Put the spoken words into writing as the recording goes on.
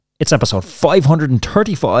It's episode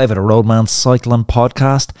 535 of the Roadman Cycling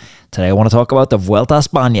Podcast. Today I want to talk about the Vuelta a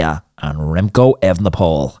España and Remco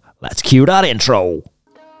Evenepoel. Let's cue that intro.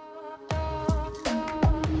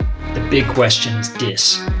 The big question is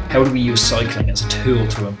this: how do we use cycling as a tool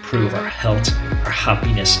to improve our health, our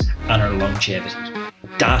happiness and our longevity?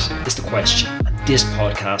 That is the question, and this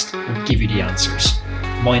podcast will give you the answers.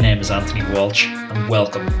 My name is Anthony Walsh and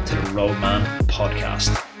welcome to the Roadman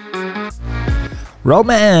Podcast.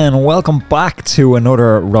 Roadman, welcome back to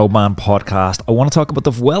another Roadman podcast. I want to talk about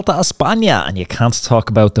the Vuelta a España, and you can't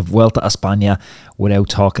talk about the Vuelta a España without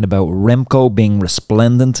talking about Remco being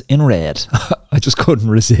resplendent in red. I just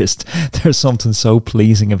couldn't resist. There's something so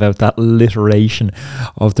pleasing about that alliteration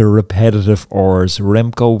of the repetitive R's.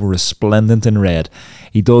 Remco resplendent in red.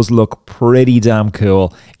 He does look pretty damn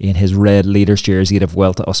cool in his red leader's jersey at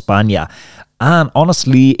Vuelta a España. And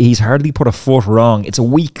honestly, he's hardly put a foot wrong. It's a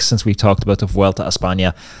week since we talked about the Vuelta a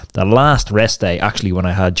España. The last rest day, actually, when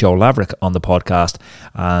I had Joe Laverick on the podcast,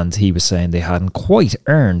 and he was saying they hadn't quite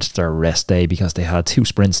earned their rest day because they had 2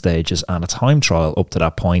 sprint stages and a time trial up to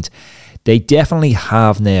that point. They definitely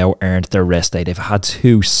have now earned their rest day. They've had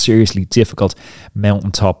 2 seriously difficult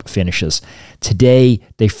mountaintop finishes. Today,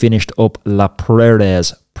 they finished up La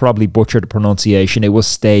Paredes. Probably butchered the pronunciation. It was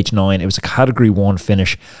stage 9. It was a category 1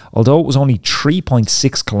 finish. Although it was only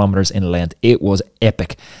 3.6 kilometers in length, it was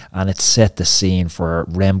epic, and it set the scene for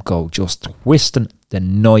Remco just twisting the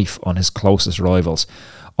knife on his closest rivals.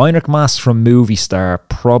 Enric Mas from Movistar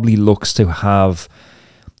probably looks to have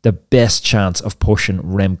the best chance of pushing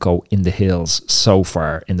Remco in the hills so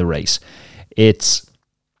far in the race.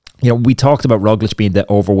 We talked about Roglic being the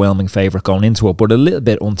overwhelming favourite going into it, but a little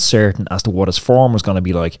bit uncertain as to what his form was going to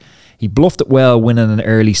be like. He bluffed it well, winning an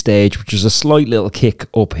early stage, which was a slight little kick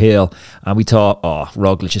uphill, and we thought,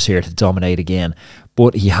 Roglic is here to dominate again.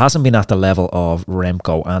 But he hasn't been at the level of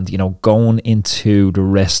Remco, and, going into the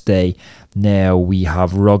rest day, now we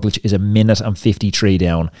have Roglic is 1 minute and 53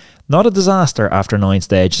 down. Not a disaster after 9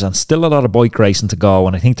 stages, and still a lot of bike racing to go,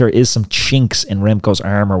 and I think there is some chinks in Remco's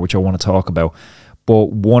armour, which I want to talk about.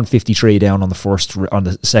 But 153 down on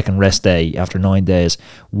the second rest day after 9 days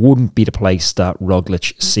wouldn't be the place that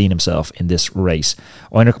Roglic seen himself in this race.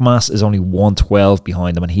 Enric Mas is only 112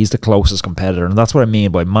 behind him, and he's the closest competitor, and that's what I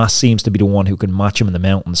mean by Mas seems to be the one who can match him in the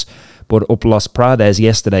mountains. But up Las Prades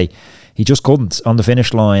yesterday, he just couldn't. On the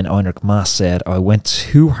finish line, Enric Mas said, "I went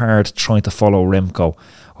too hard trying to follow Remco.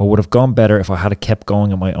 I would have gone better if I had kept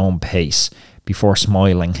going at my own pace," before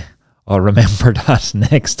smiling. I'll remember that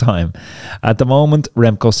next time. At the moment,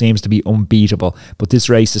 Remco seems to be unbeatable, but this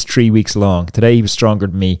race is 3 weeks long. Today he was stronger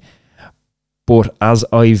than me. But as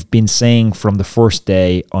I've been saying from the first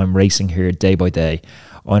day, I'm racing here day by day.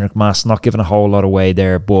 Enric Mas not giving a whole lot away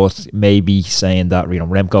there, but maybe saying that,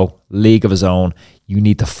 Remco, league of his own, you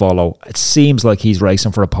need to follow. It seems like he's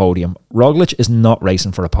racing for a podium. Roglic is not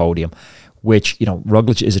racing for a podium, which,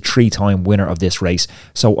 Roglic is a 3-time winner of this race.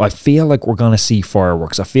 So I feel like we're going to see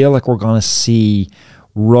fireworks. I feel like we're going to see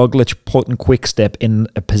Roglic putting Quick-Step in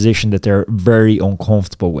a position that they're very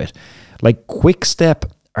uncomfortable with. Like, Quick-Step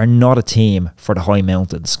are not a team for the high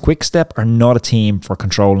mountains. Quick-Step are not a team for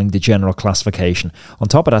controlling the general classification. On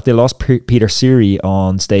top of that, they lost Peter Siri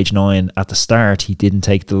on stage 9 at the start. He didn't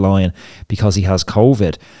take the line because he has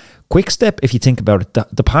COVID. Quick-Step, if you think about it,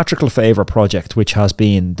 the Patrick Lefevere project, which has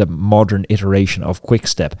been the modern iteration of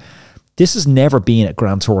Quick-Step, this has never been a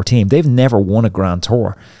Grand Tour team. They've never won a Grand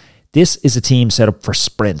Tour. This is a team set up for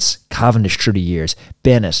sprints. Cavendish through the years,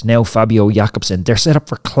 Bennett, now Fabio Jakobsen. They're set up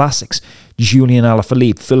for classics. Julian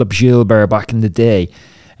Alaphilippe, Philip Gilbert back in the day.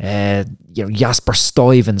 Jasper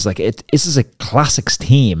Stuyvens, this is a classics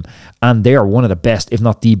team, and they are one of the best, if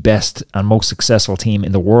not the best and most successful team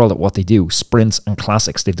in the world at what they do, sprints and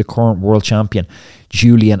classics. They've the current world champion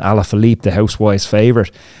Julian Alaphilippe, the housewife's favourite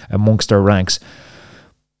amongst their ranks.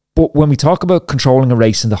 But when we talk about controlling a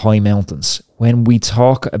race in the high mountains, when we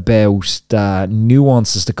talk about the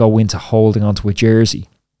nuances that go into holding onto a jersey,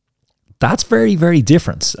 that's very, very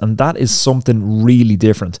different, and that is something really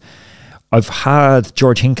different. I've had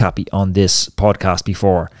George Hincapie on this podcast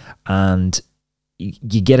before, and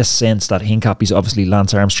you get a sense that Hincapie's obviously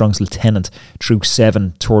Lance Armstrong's lieutenant through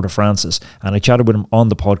 7 Tour de France's, and I chatted with him on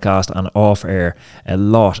the podcast and off air a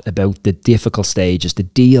lot about the difficult stages, the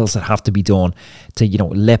deals that have to be done to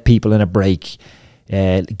let people in a break,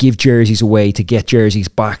 give jerseys away to get jerseys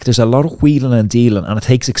back. There's a lot of wheeling and dealing, and it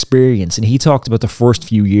takes experience. And he talked about the first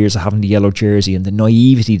few years of having the yellow jersey and the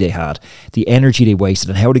naivety they had, the energy they wasted,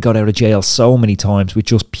 and how they got out of jail so many times with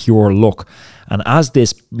just pure luck. And as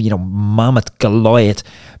this, mammoth Goliath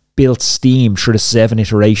built steam through the 7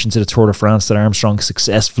 iterations of the Tour de France that Armstrong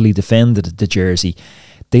successfully defended the jersey,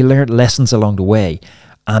 They learned lessons along the way.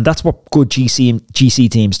 And that's what good GC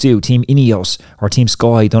teams do. Team Ineos or Team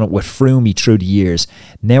Sky done it with Froome through the years.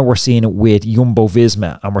 Now we're seeing it with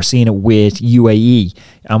Jumbo-Visma, and we're seeing it with UAE.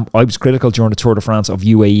 I was critical during the Tour de France of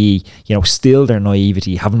UAE, still their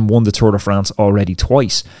naivety, having won the Tour de France already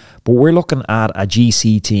twice. But we're looking at a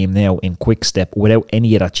GC team now in Quick Step without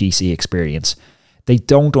any of that GC experience. They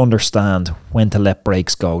don't understand when to let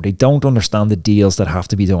breaks go. They don't understand the deals that have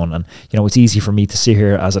to be done. And, it's easy for me to sit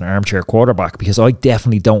here as an armchair quarterback because I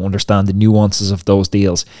definitely don't understand the nuances of those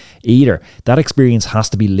deals either. That experience has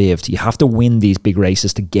to be lived. You have to win these big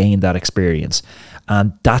races to gain that experience.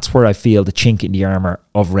 And that's where I feel the chink in the armour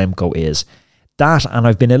of Remco is. That, and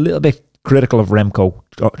I've been a little bit critical of Remco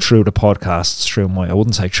through the podcasts, I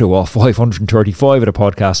wouldn't say through all 535 of the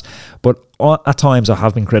podcasts, but at times I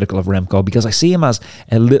have been critical of Remco because I see him as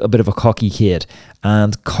a little bit of a cocky kid,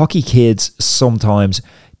 and cocky kids sometimes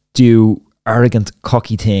do arrogant,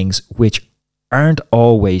 cocky things which aren't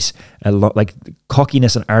always a lot. Like,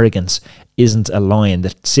 cockiness and arrogance isn't a line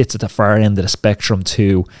that sits at the far end of the spectrum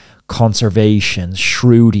to conservation,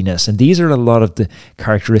 shrewdness, and these are a lot of the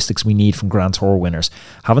characteristics we need from Grand Tour winners.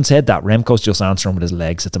 Having said that, Remco's just answering with his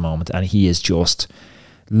legs at the moment, and he is just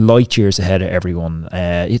light years ahead of everyone.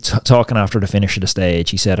 Talking after the finish of the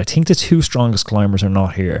stage, he said, "I think the two strongest climbers are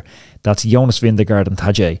not here. That's Jonas Vingegaard and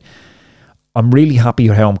Tadej. I'm really happy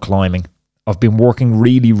with how I'm climbing. I've been working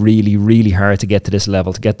really, really, really hard to get to this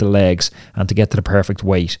level, to get the legs and to get to the perfect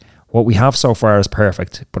weight. What we have so far is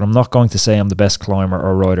perfect, but I'm not going to say I'm the best climber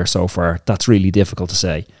or rider so far. That's really difficult to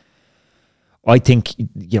say." I think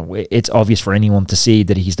it's obvious for anyone to see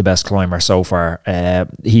that he's the best climber so far.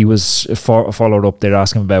 He was followed up there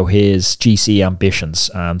asking about his GC ambitions,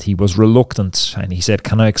 and he was reluctant, and he said,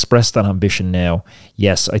 "Can I express that ambition now?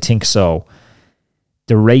 Yes, I think so.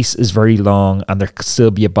 The race is very long and there could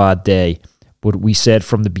still be a bad day, but we said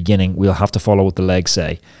from the beginning we'll have to follow what the legs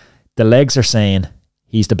say." The legs are saying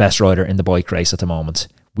he's the best rider in the bike race at the moment.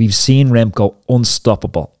 We've seen Remco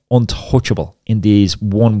unstoppable, untouchable in these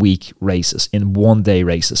 1 week races, in 1 day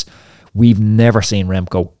races. We've never seen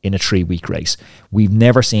Remco in a 3 week race. We've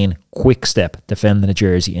never seen Quick Step defending a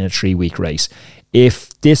jersey in a 3 week race. If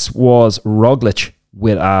this was Roglic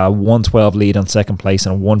with a 112 lead on second place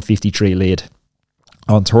and a 153 lead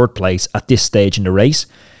on third place at this stage in the race,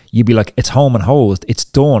 you'd be like, it's home and hosed, it's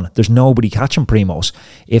done, there's nobody catching Primoz.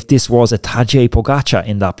 If this was a Tadej Pogacar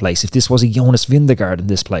in that place, if this was a Jonas Vingegaard in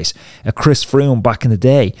this place, a Chris Froome back in the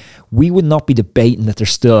day, we would not be debating that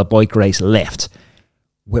there's still a bike race left.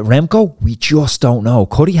 With Remco, we just don't know.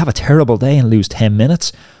 Could he have a terrible day and lose 10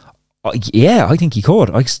 minutes? Yeah, I think he could.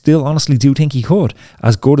 I still honestly do think he could,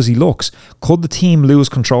 as good as he looks. Could the team lose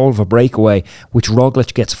control of a breakaway which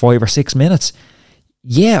Roglic gets 5 or 6 minutes?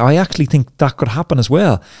 Yeah, I actually think that could happen as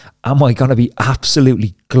well. Am I going to be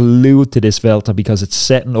absolutely glued to this Vuelta because it's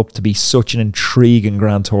setting up to be such an intriguing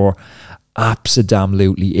Grand Tour?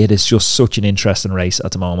 Absolutely. It is just such an interesting race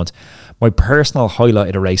at the moment. My personal highlight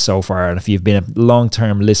of the race so far, and if you've been a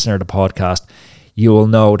long-term listener to the podcast, you will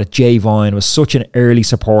know that Jay Vine was such an early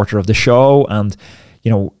supporter of the show, and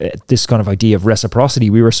this kind of idea of reciprocity,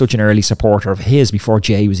 we were such an early supporter of his before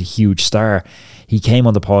Jay was a huge star. He came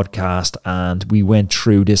on the podcast and we went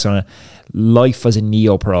through this on a life as a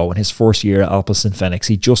neo-pro in his first year at Alpecin Fenix.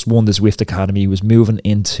 He just won the Zwift Academy. He was moving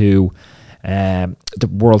into the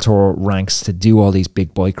World Tour ranks to do all these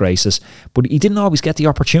big bike races, but he didn't always get the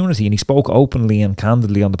opportunity, and he spoke openly and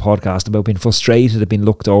candidly on the podcast about being frustrated at being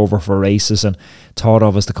looked over for races and thought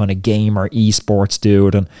of as the kind of gamer esports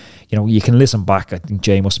dude. And you can listen back, I think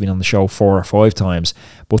Jay must have been on the show 4 or 5 times,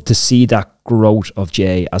 but to see that growth of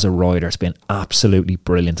Jay as a rider has been absolutely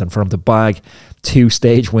brilliant. And for him to bag 2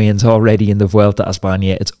 stage wins already in the Vuelta a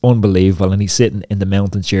España, it's unbelievable. And he's sitting in the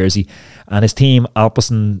Mountains jersey, and his team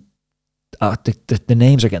Alpecin, the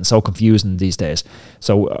names are getting so confusing these days.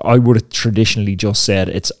 So I would have traditionally just said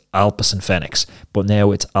it's Alpecin Fenix, but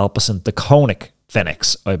now it's Alpecin the Koenig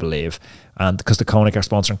Fenix, I believe. And because the Koenig are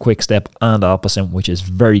sponsoring Quick Step and Alpecin, which is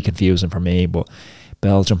very confusing for me, but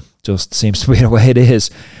Belgium just seems to be the way it is.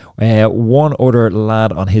 One other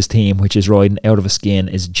lad on his team which is riding out of his skin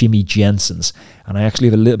is Jimmy Jensen's, and I actually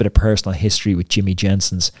have a little bit of personal history with Jimmy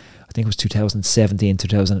Jensen's. I think it was 2017,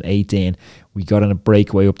 2018. We got on a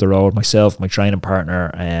breakaway up the road. Myself, my training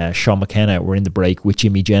partner, Sean McKenna, were in the break with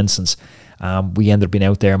Jimmy Jensen's. We ended up being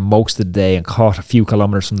out there most of the day and caught a few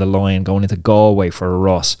kilometres from the line going into Galway for a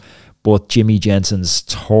Ross. But Jimmy Jensen's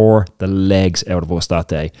tore the legs out of us that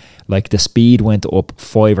day. Like, the speed went up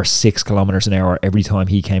 5 or 6 kilometres an hour every time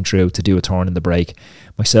he came through to do a turn in the break.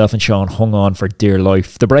 Myself and Sean hung on for dear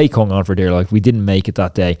life. The break hung on for dear life. We didn't make it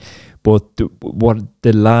that day. But what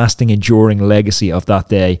the lasting, enduring legacy of that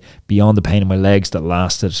day, beyond the pain in my legs that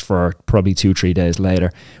lasted for probably 2-3 days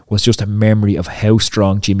later, was just a memory of how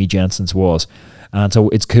strong Jimmy Jensen's was. And so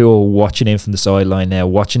it's cool watching him from the sideline now,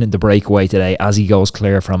 watching the breakaway today as he goes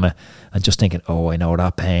clear from it, and just thinking, oh, I know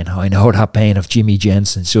that pain. I know that pain of Jimmy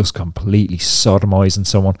Jensen's just completely sodomizing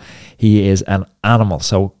someone. He is an animal.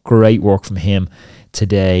 So great work from him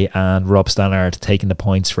today. And Rob Stannard taking the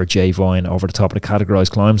points for Jay Vine over the top of the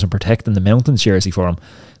categorised climbs and protecting the mountains jersey for him.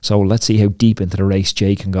 So let's see how deep into the race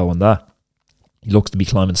Jay can go on that. He looks to be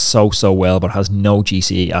climbing so well, but has no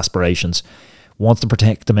GCE aspirations. Wants to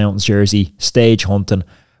protect the mountains jersey, stage hunting,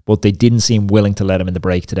 but they didn't seem willing to let him in the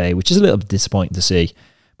break today, which is a little bit disappointing to see.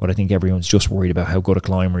 But I think everyone's just worried about how good a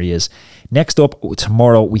climber he is. Next up,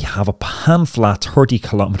 tomorrow, we have a pan flat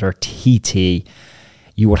 30-kilometre TT.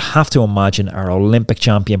 You would have to imagine our Olympic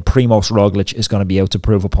champion Primož Roglič is going to be out to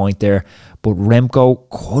prove a point there. But Remco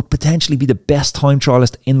could potentially be the best time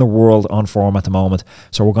trialist in the world on form at the moment.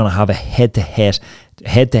 So we're going to have a head-to-head,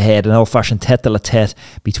 an old-fashioned tete-a-tete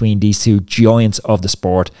between these two giants of the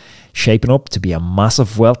sport, shaping up to be a massive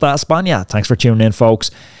Vuelta a España. Thanks for tuning in,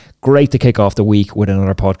 folks. Great to kick off the week with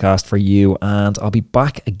another podcast for you, and I'll be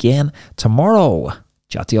back again tomorrow.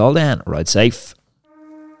 Chat to you all then. Ride safe.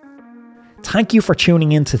 Thank you for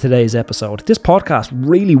tuning in to today's episode. This podcast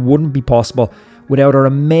really wouldn't be possible without our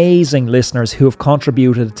amazing listeners who have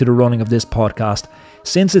contributed to the running of this podcast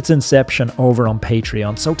since its inception over on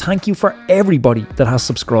Patreon. So thank you for everybody that has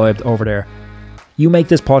subscribed over there. You make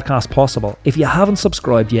this podcast possible. If you haven't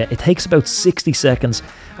subscribed yet, it takes about 60 seconds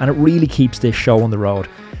and it really keeps this show on the road.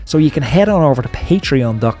 So you can head on over to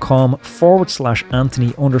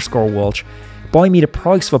patreon.com/Anthony_Walsh. Buy me the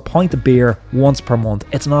price of a pint of beer once per month.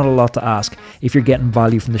 It's not a lot to ask if you're getting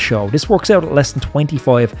value from the show. This works out at less than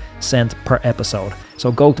 25 cents per episode.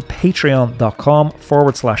 So go to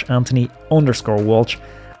patreon.com/Anthony_Walsh.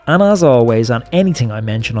 And as always, on anything I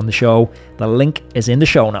mention on the show, the link is in the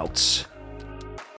show notes.